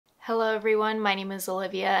Hello everyone, my name is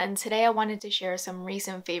Olivia, and today I wanted to share some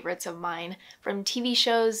recent favorites of mine, from TV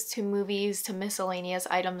shows to movies to miscellaneous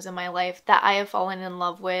items in my life that I have fallen in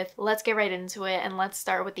love with. Let's get right into it, and let's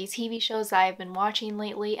start with these TV shows that I've been watching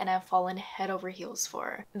lately and have fallen head over heels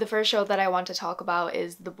for. The first show that I want to talk about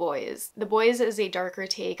is The Boys. The Boys is a darker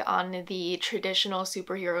take on the traditional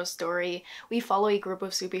superhero story. We follow a group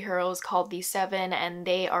of superheroes called the Seven, and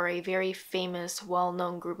they are a very famous,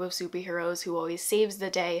 well-known group of superheroes who always saves the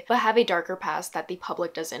day, but have a darker past that the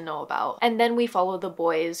public doesn't know about. And then we follow the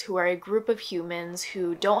boys, who are a group of humans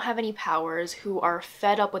who don't have any powers, who are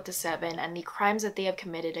fed up with the Seven and the crimes that they have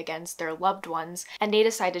committed against their loved ones, and they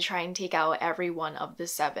decide to try and take out every one of the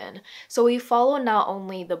Seven. So we follow not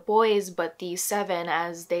only the boys, but the Seven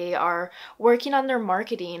as they are working on their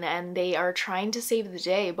marketing and they are trying to save the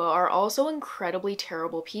day, but are also incredibly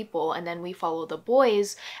terrible people. And then we follow the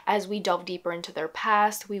boys as we delve deeper into their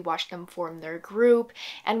past, we watch them form their group,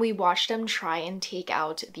 and we watch them try and take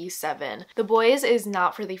out the Seven. The Boys is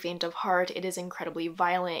not for the faint of heart. It is incredibly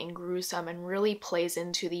violent and gruesome and really plays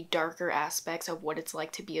into the darker aspects of what it's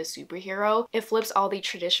like to be a superhero. It flips all the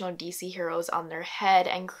traditional DC heroes on their head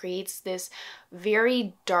and creates this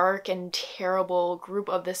very dark and terrible group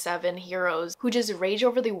of the Seven heroes who just rage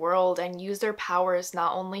over the world and use their powers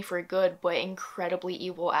not only for good but incredibly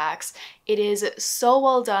evil acts. It is so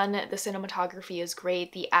well done. The cinematography is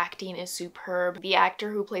great. The acting is superb. The actor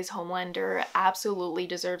who plays Homelander absolutely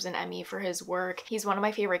deserves an Emmy for his work. He's one of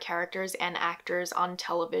my favorite characters and actors on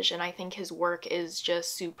television. I think his work is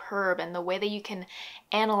just superb, and the way that you can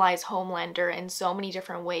analyze Homelander in so many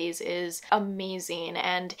different ways is amazing.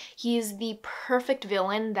 And he's the perfect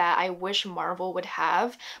villain that I wish Marvel would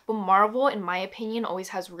have, but Marvel, in my opinion, always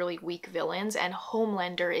has really weak villains, and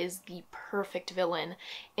Homelander is the perfect villain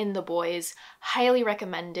in The Boys. Highly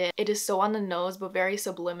recommend it. It is so on the nose but very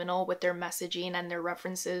subliminal with their messaging and their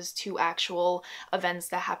references to actual events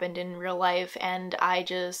that happened in real life, and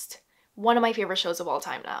one of my favorite shows of all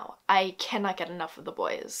time now. I cannot get enough of The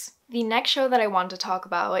Boys. The next show that I want to talk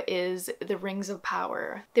about is The Rings of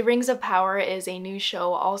Power. The Rings of Power is a new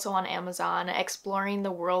show also on Amazon exploring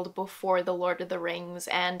the world before The Lord of the Rings,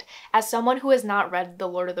 and as someone who has not read The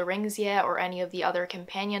Lord of the Rings yet or any of the other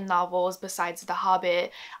companion novels besides The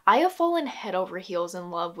Hobbit, I have fallen head over heels in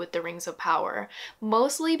love with The Rings of Power,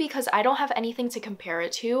 mostly because I don't have anything to compare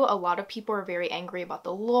it to. A lot of people are very angry about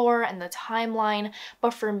the lore and the timeline,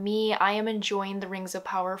 but for me, I am enjoying The Rings of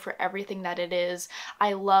Power for everything that it is.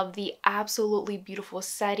 I love the absolutely beautiful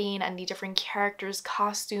setting and the different characters,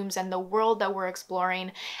 costumes, and the world that we're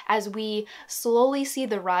exploring as we slowly see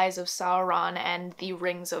the rise of Sauron and the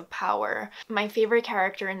Rings of Power. My favorite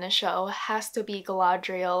character in the show has to be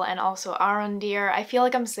Galadriel and also Arondir. I feel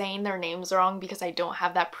like I'm saying their names wrong because I don't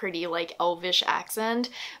have that pretty like elvish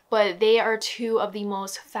accent, but they are two of the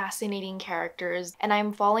most fascinating characters, and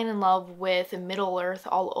I'm falling in love with Middle-earth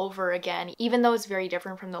all over again. Even though it's very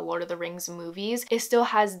different from the Lord of the Rings movies, it still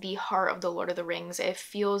has the heart of the Lord of the Rings. It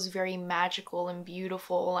feels very magical and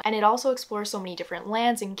beautiful, and it also explores so many different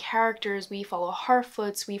lands and characters. We follow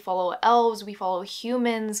Harfoots, we follow elves, we follow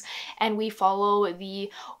humans, and we follow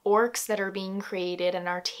the orcs that are being created and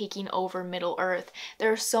are taking over Middle-earth.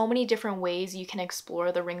 There are so many different ways you can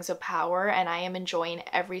explore the Rings of Power, and I am enjoying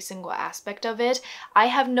every single aspect of it. I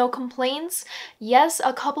have no complaints. Yes,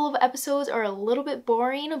 a couple of episodes are a little bit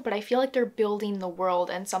boring, but I feel like they're building the world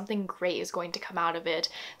and something great is going to come out of it.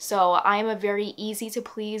 So I'm a very easy to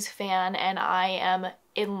please fan, and I am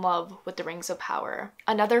in love with The Rings of Power.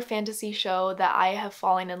 Another fantasy show that I have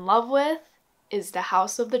fallen in love with is The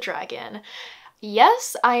House of the Dragon.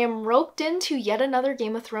 Yes, I am roped into yet another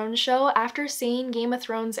Game of Thrones show. After seeing Game of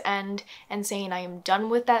Thrones end and saying I am done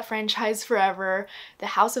with that franchise forever, The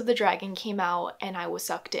House of the Dragon came out and I was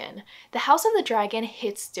sucked in. The House of the Dragon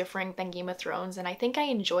hits different than Game of Thrones, and I think I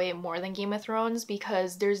enjoy it more than Game of Thrones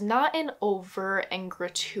because there's not an overt and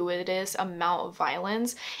gratuitous amount of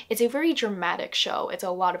violence. It's a very dramatic show. It's a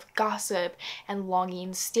lot of gossip and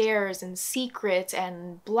longing stares and secrets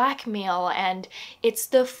and blackmail, and it's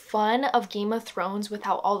the fun of Game of Thrones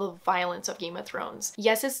without all the violence of Game of Thrones.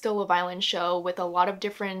 Yes, it's still a violent show with a lot of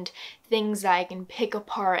different things that I can pick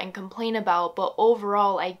apart and complain about, but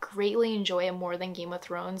overall I greatly enjoy it more than Game of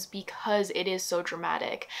Thrones because it is so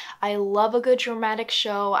dramatic. I love a good dramatic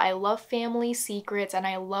show. I love family secrets, and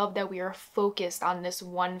I love that we are focused on this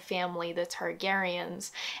one family, the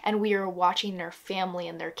Targaryens, and we are watching their family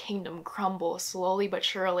and their kingdom crumble slowly but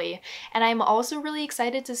surely. And I'm also really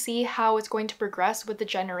excited to see how it's going to progress with the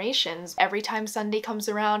generations. Every time Sunday comes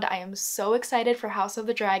around, I am so excited for House of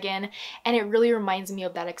the Dragon, and it really reminds me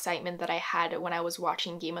of that excitement that I had when I was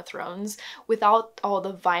watching Game of Thrones without all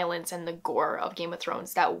the violence and the gore of Game of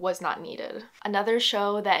Thrones that was not needed. Another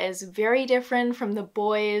show that is very different from The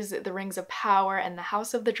Boys, The Rings of Power, and The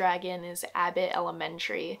House of the Dragon is Abbott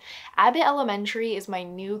Elementary. Abbott Elementary is my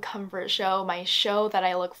new comfort show, my show that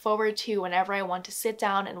I look forward to whenever I want to sit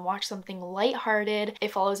down and watch something lighthearted.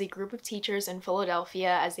 It follows a group of teachers in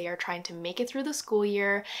Philadelphia as they are trying to make it through the school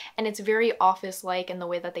year, and it's very office-like in the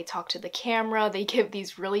way that they talk to the camera. They give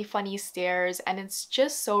these really funny stares, and it's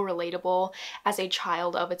just so relatable as a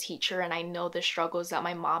child of a teacher, and I know the struggles that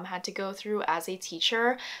my mom had to go through as a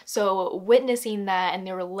teacher. So witnessing that and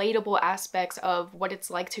the relatable aspects of what it's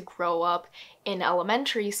like to grow up in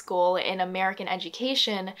elementary school in American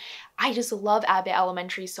education, I just love Abbott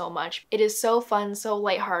Elementary so much. It is so fun, so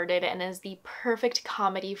lighthearted, and is the perfect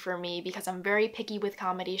comedy for me because I'm very picky with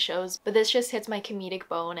comedy shows, but this just hits my comedic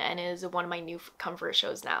bone and is one of my new comfort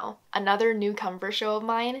shows now. Another new comfort show of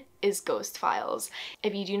mine is Ghost Files.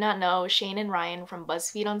 If you do not know, Shane and Ryan from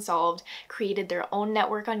BuzzFeed Unsolved created their own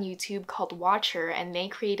network on YouTube called Watcher, and they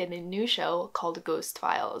created a new show called Ghost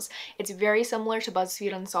Files. It's very similar to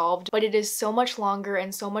BuzzFeed Unsolved, but it is so much longer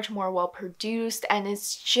and so much more well produced, and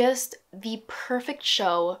it's just the perfect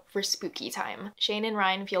show for spooky time. Shane and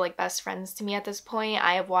Ryan feel like best friends to me at this point.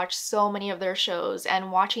 I have watched so many of their shows,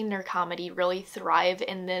 and watching their comedy really thrive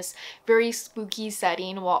in this very spooky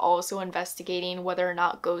setting while also investigating whether or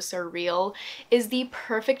not ghosts are real is the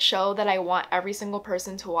perfect show that I want every single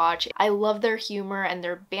person to watch. I love their humor and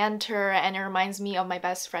their banter, and it reminds me of my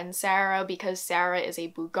best friend Sarah because Sarah is a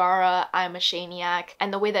Bugara, I'm a Shaniac,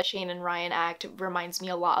 and the way that Shane and Ryan act reminds me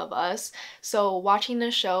a lot of us. So watching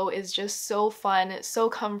this show is just so fun, so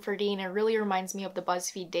comforting. It really reminds me of the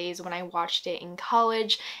BuzzFeed days when I watched it in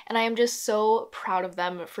college, and I am just so proud of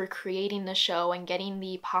them for creating the show and getting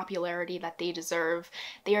the popularity that they deserve.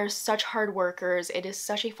 They are such hard workers. It is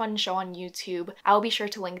such a fun show on YouTube. I'll be sure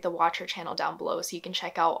to link the Watcher channel down below so you can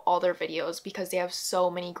check out all their videos because they have so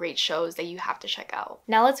many great shows that you have to check out.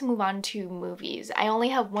 Now let's move on to movies. I only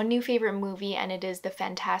have one new favorite movie, and it is The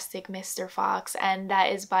Fantastic Mr. Fox, and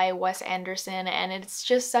that is by Wes Anderson, and it's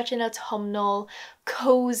just such an autumnal,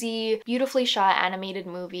 cozy, beautifully shot animated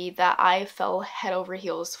movie that I fell head over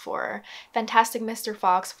heels for. Fantastic Mr.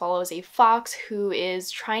 Fox follows a fox who is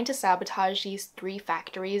trying to sabotage these 3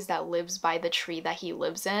 factories that lives by the tree that he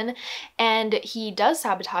lives in, and he does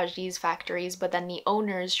sabotage these factories, but then the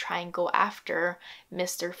owners try and go after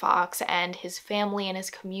Mr. Fox and his family and his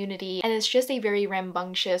community, and it's just a very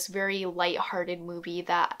rambunctious, very light-hearted movie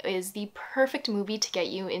that is the perfect movie to get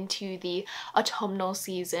you into the autumnal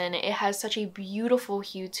season. It has such a beautiful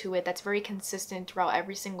hue to it that's very consistent throughout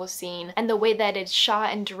every single scene, and the way that it's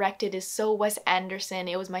shot and directed is so Wes Anderson.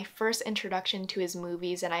 It was my first introduction to his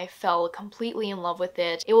movies, and I fell completely in love with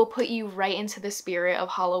it. It will put you right into the spirit of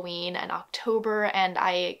Halloween and October, and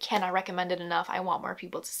I cannot recommend it enough. I want more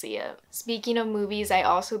people to see it. Speaking of movies, I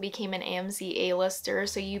also became an AMC A-lister,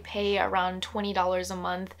 so you pay around $20 a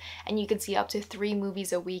month and you can see up to 3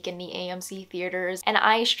 movies a week in the AMC theaters, and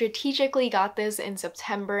I strategically got this in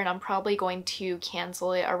September, and I'm probably going to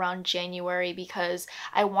cancel it around January because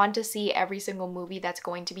I want to see every single movie that's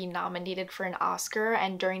going to be nominated for an Oscar,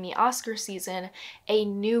 and during the Oscar season a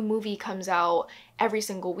new movie comes out every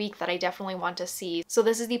single week that I definitely want to see. So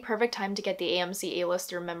this is the perfect time to get the AMC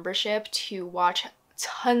A-lister membership to watch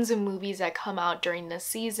tons of movies that come out during this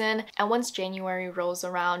season. And once January rolls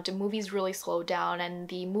around, the movies really slow down, and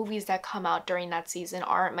the movies that come out during that season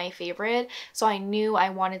aren't my favorite. So I knew I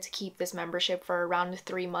wanted to keep this membership for around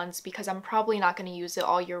 3 months because I'm probably not going to use it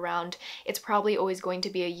all year round. It's probably always going to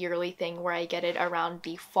be a yearly thing where I get it around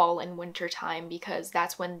the fall and winter time because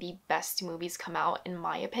that's when the best movies come out in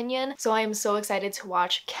my opinion. So I am so excited to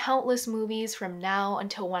watch countless movies from now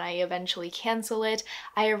until when I eventually cancel it.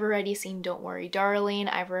 I have already seen Don't Worry Darling,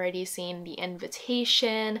 I've already seen The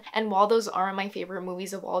Invitation, and while those aren't my favorite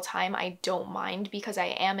movies of all time, I don't mind because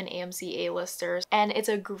I am an AMC A-lister, and it's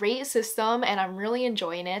a great system and I'm really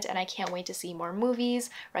enjoying it, and I can't wait to see more movies,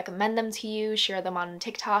 recommend them to you, share them on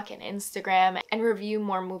TikTok and Instagram, and review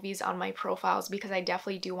more movies on my profiles because I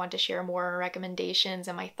definitely do want to share more recommendations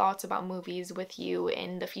and my thoughts about movies with you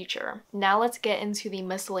in the future. Now let's get into the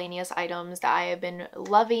miscellaneous items that I have been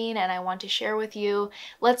loving and I want to share with you.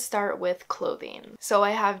 Let's start with clothing. So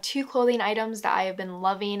I have two clothing items that I have been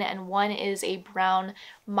loving, and one is a brown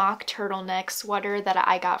mock turtleneck sweater that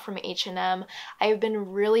I got from H&M. I have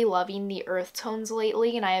been really loving the earth tones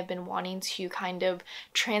lately, and I have been wanting to kind of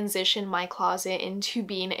transition my closet into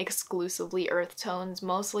being exclusively earth tones,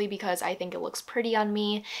 mostly because I think it looks pretty on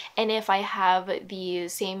me, and if I have the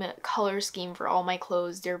same color scheme for all my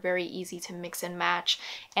clothes, they're very easy to mix and match,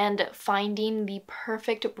 and finding the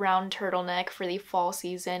perfect brown turtleneck for the fall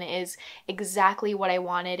season is exactly what I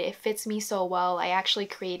wanted. It fits me so well. I actually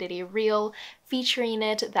created a reel featuring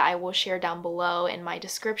it that I will share down below in my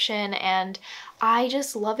description, and I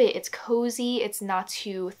just love it. It's cozy, it's not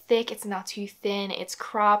too thick, it's not too thin, it's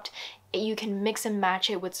cropped. You can mix and match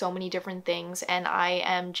it with so many different things, and I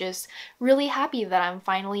am just really happy that I'm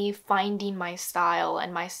finally finding my style,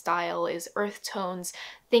 and my style is earth tones,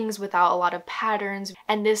 things without a lot of patterns,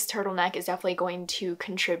 and this turtleneck is definitely going to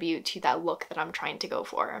contribute to that look that I'm trying to go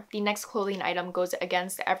for. The next clothing item goes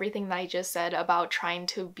against everything that I just said about trying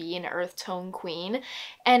to be an earth tone queen,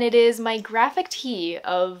 and it is my graphic tee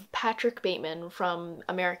of Patrick Bateman from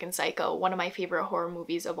American Psycho, one of my favorite horror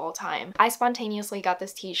movies of all time. I spontaneously got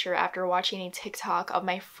this t-shirt after watching a TikTok of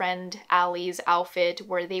my friend Allie's outfit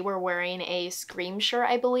where they were wearing a Scream shirt,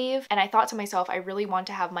 I believe, and I thought to myself, I really want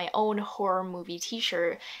to have my own horror movie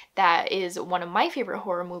t-shirt that is one of my favorite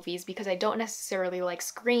horror movies, because I don't necessarily like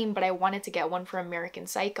Scream, but I wanted to get one for American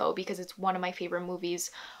Psycho because it's one of my favorite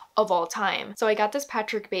movies of all time. So I got this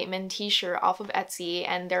Patrick Bateman t-shirt off of Etsy,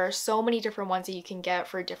 and there are so many different ones that you can get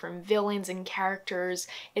for different villains and characters.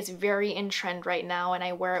 It's very in trend right now, and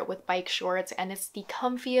I wear it with bike shorts, and it's the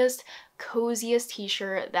comfiest, coziest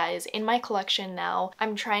t-shirt that is in my collection now.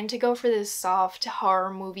 I'm trying to go for this soft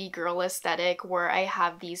horror movie girl aesthetic where I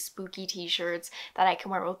have these spooky t-shirts that I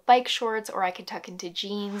can wear with bike shorts, or I can tuck into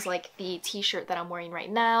jeans. Like the t-shirt that I'm wearing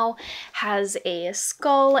right now has a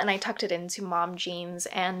skull, and I tucked it into mom jeans,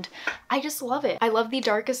 and I just love it. I love the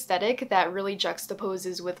dark aesthetic that really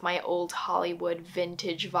juxtaposes with my old Hollywood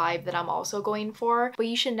vintage vibe that I'm also going for, but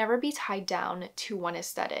you should never be tied down to one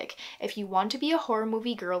aesthetic. If you want to be a horror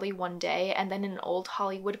movie girly one day and then an old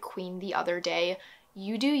Hollywood queen the other day,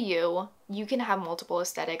 you do you. You can have multiple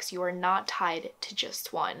aesthetics. You are not tied to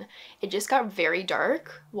just one. It just got very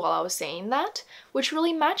dark while I was saying that, which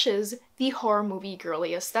really matches the horror movie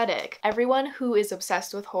girly aesthetic. Everyone who is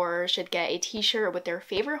obsessed with horror should get a t-shirt with their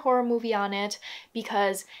favorite horror movie on it,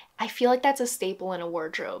 because I feel like that's a staple in a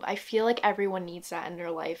wardrobe. I feel like everyone needs that in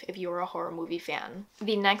their life if you're a horror movie fan.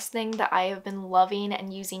 The next thing that I have been loving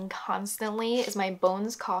and using constantly is my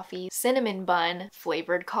Bones Coffee cinnamon bun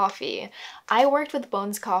flavored coffee. I worked with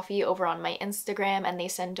Bones Coffee over on my Instagram, and they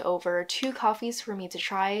sent over 2 coffees for me to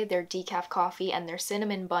try, their decaf coffee and their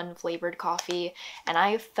cinnamon bun flavored coffee, and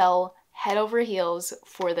I fell head over heels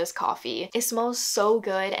for this coffee. It smells so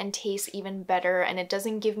good and tastes even better, and it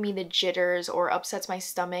doesn't give me the jitters or upsets my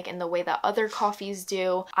stomach in the way that other coffees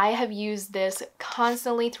do. I have used this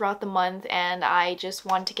constantly throughout the month, and I just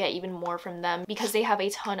want to get even more from them because they have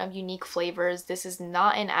a ton of unique flavors. This is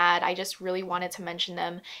not an ad, I just really wanted to mention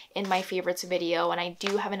them in my favorites video, and I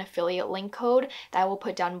do have an affiliate link code that I will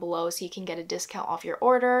put down below so you can get a discount off your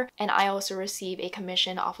order, and I also receive a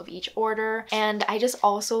commission off of each order. And I just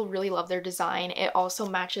also really love their design. It also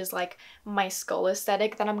matches like my skull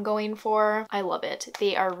aesthetic that I'm going for. I love it.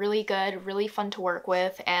 They are really good, really fun to work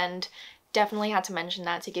with, and definitely had to mention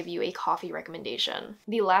that to give you a coffee recommendation.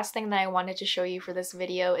 The last thing that I wanted to show you for this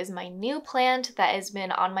video is my new plant that has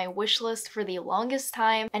been on my wish list for the longest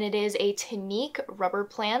time, and it is a Tinique rubber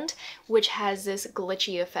plant, which has this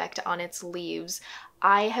glitchy effect on its leaves.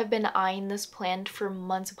 I have been eyeing this plant for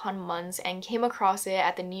months upon months and came across it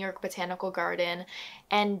at the New York Botanical Garden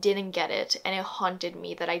and didn't get it, and it haunted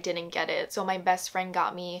me that I didn't get it. So my best friend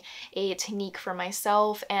got me a Tinique for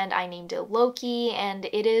myself, and I named it Loki, and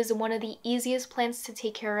it is one of the easiest plants to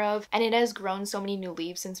take care of, and it has grown so many new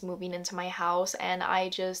leaves since moving into my house, and I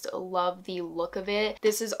just love the look of it.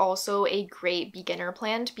 This is also a great beginner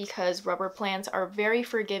plant because rubber plants are very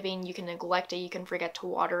forgiving. You can neglect it, you can forget to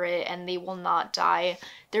water it, and they will not die.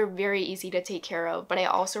 They're very easy to take care of, but I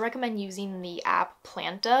also recommend using the app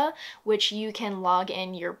Planta, which you can log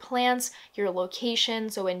in your plants, your location,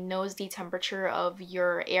 so it knows the temperature of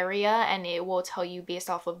your area, and it will tell you based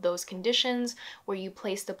off of those conditions where you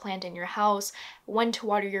place the plant in your house, when to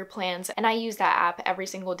water your plants. And I use that app every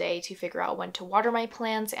single day to figure out when to water my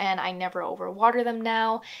plants, and I never overwater them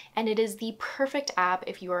now. And it is the perfect app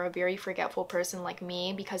if you are a very forgetful person like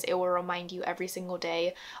me, because it will remind you every single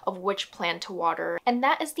day of which plant to water. And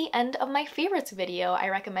that is the end of my favorites video. I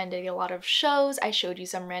recommended a lot of shows, I showed you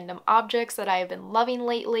some random objects that I have been loving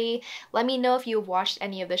lately. Let me know if you have watched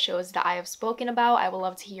any of the shows that I have spoken about. I would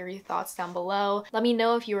love to hear your thoughts down below. Let me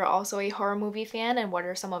know if you are also a horror movie fan and what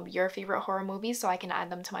are some of your favorite horror movies so I can add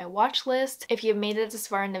them to my watch list. If you've made it this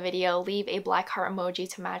far in the video, leave a black heart emoji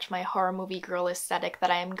to match my horror movie girl aesthetic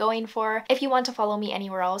that I am going for. If you want to follow me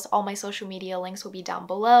anywhere else, all my social media links will be down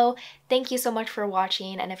below. Thank you so much for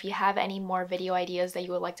watching, and if you have any more video ideas that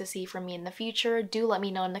you would like to see from me in the future, do let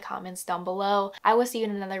me know in the comments down below. I will see you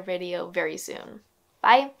in another video very soon.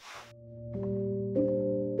 Bye!